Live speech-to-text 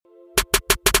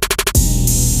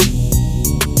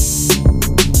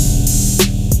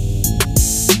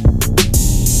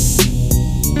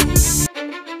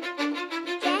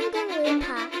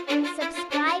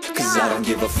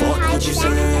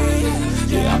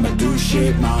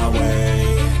shit my way.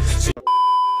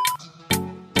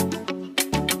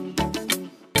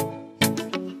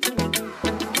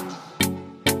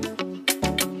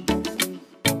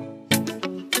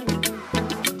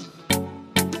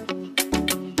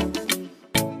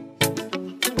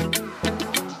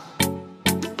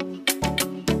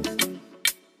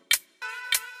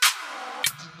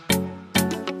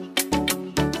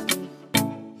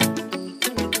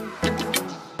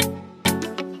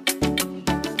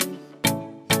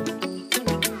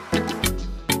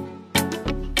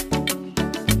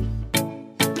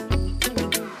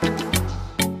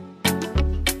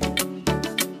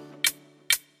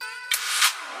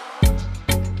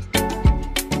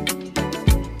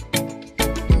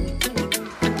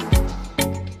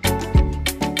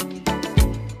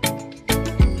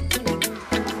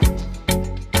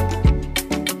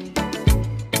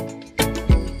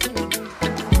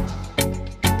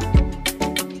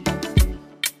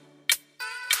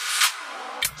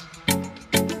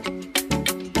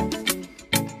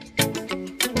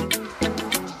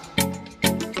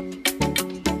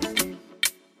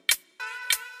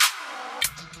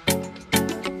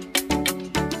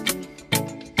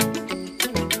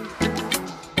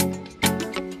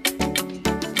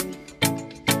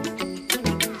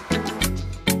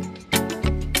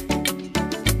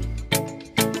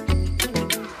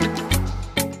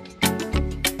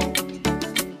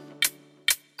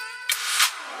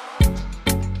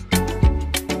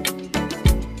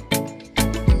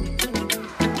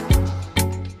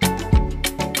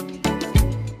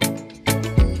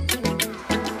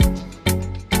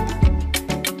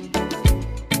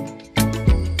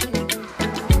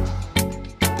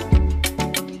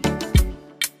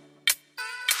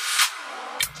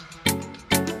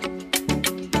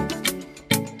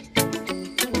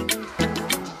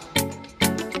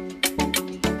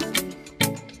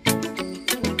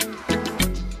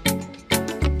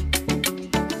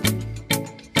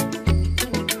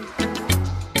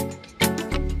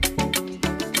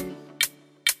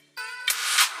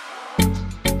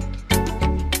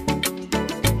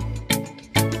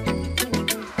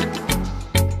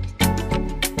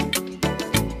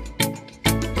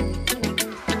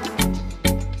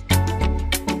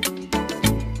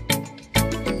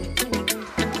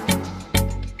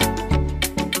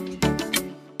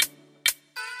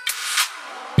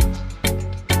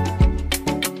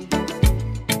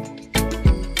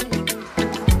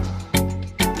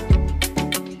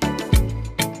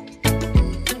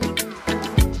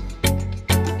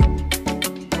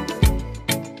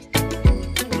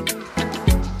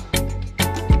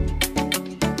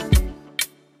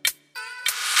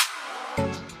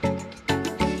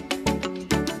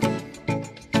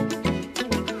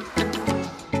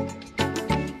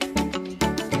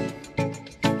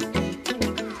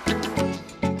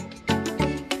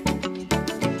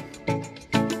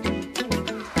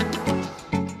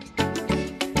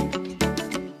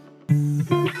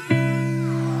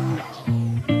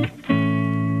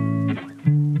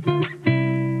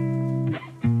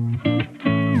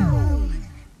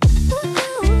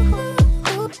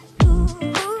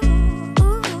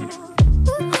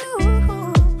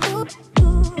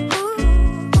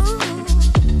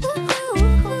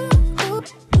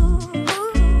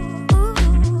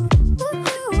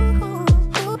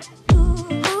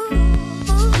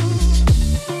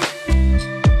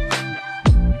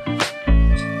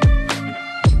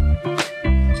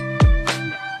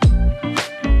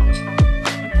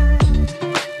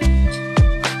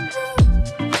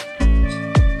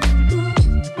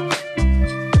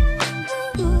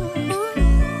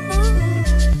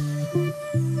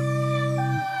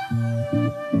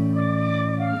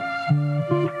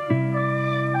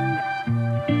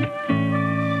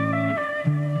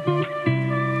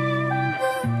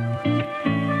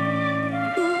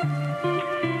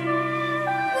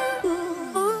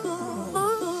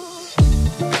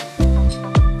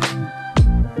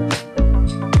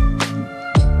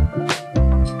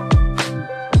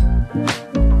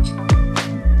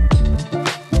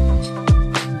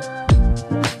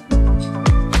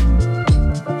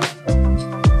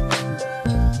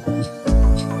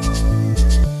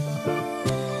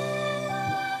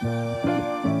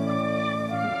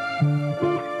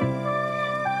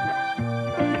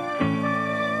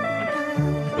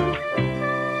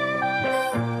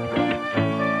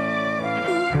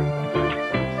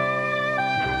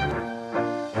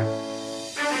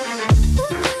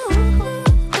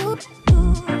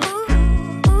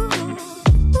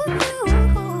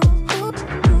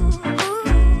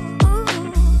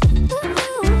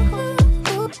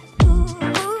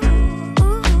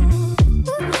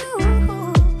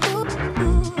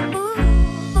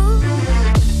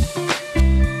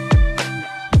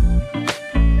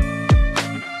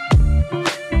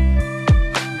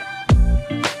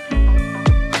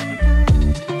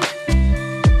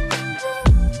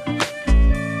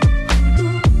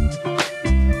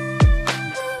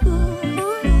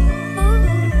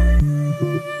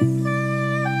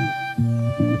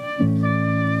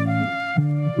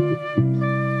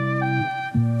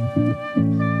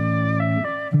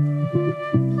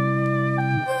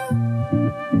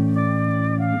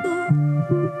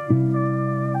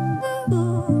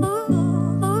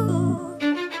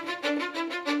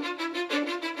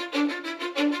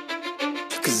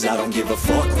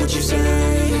 fuck what you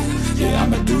say. Yeah,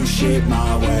 I'ma do shit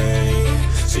my way.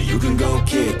 So you can go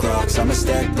kick rocks, I'ma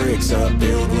stack bricks up,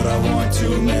 build what I want to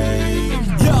make.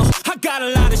 Yo, I got a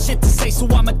lot of shit to say, so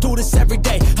I'ma do this every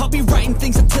day. I'll be writing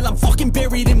things until I'm fucking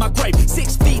buried in my grave.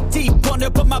 6 feet deep under,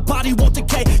 but my body won't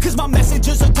decay. Cause my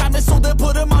messages are timeless, so they'll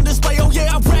put them on display. Oh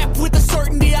yeah, I rap with a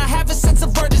certainty, I have a sense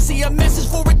of urgency. A message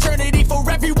for eternity, for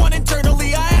everyone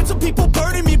internally. I had some people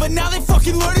burning me, but now they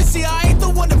fucking learn to see I ain't the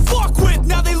one to fuck with,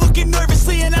 now they looking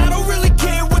nervously. And I don't really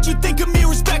care what you think of me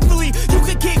respectfully. You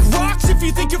can kick rocks if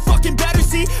you think you're fucking better,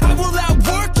 see. I will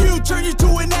outwork you, turn you to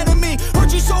an enemy.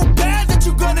 Hurt you so bad that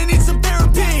you're gonna need some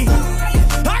therapy.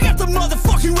 I got the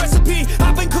motherfucking recipe.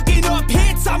 I've been cooking up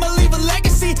hits, I'ma leave a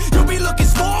legacy. You'll be looking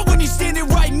small when you're standing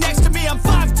right next to me. I'm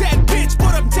 5'10", bitch,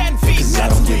 but I'm 10 feet next to me. I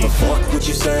don't give a fuck what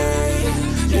you say.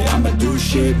 Yeah, I'ma do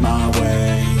shit my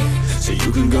way. So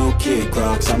you can go kick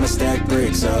rocks, I'ma stack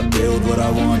bricks up, build what I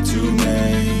want to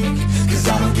make. Cause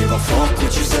I don't give a fuck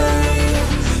what you say.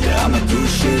 Yeah, I'ma do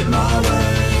shit my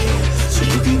way. So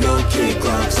you can go kick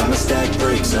rocks, I'ma stack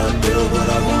bricks up, build what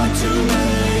I want to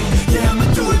make. Yeah,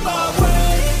 I'ma do it my way.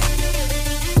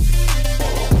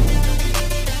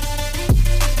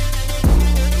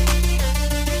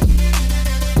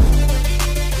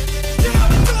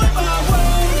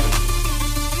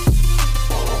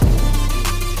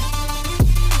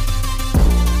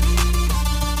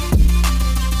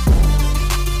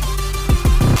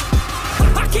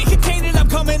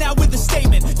 Coming out with a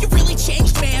statement. You really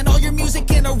changed, man, all your music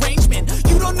and arrangement.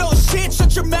 You don't know shit,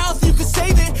 shut your mouth, you can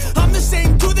save it. I'm the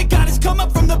same dude that got his come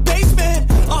up from the basement.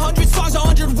 100 songs,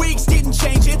 100 weeks, didn't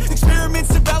change it. Experiments,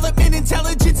 development,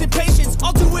 intelligence, and patience.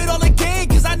 I'll do it all again,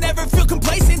 cause I never feel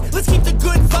complacent. Let's keep the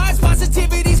good vibes,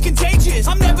 positivity's contagious.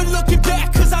 I'm never looking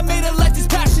back, cause I made a life that's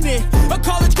passionate. A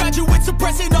college graduate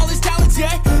suppressing all his talents,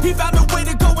 yeah. He found a way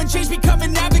to go and change, become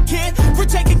an advocate. For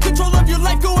taking control of your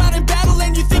life, go out and battle.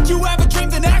 And you think you have a dream,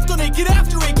 then act on it. Get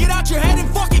after it, get out your head and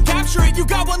fucking capture it. You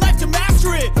got one life to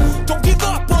master it. Don't give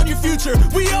up on your future,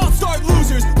 we all start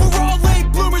losers. We're all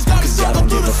late bloomers, gotta struggle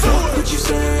through the sewer. What you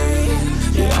say?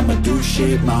 Yeah, I'ma do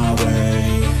shit my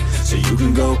way. So you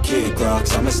can go kick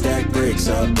rocks, I'ma stack bricks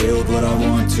up, build what I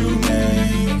want to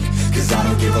make. Cause I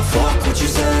don't give a fuck what you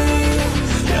say.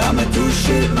 Yeah, I'ma do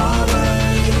shit my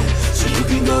way. So you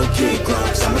can go kick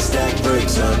rocks, I'ma stack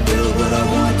bricks up, build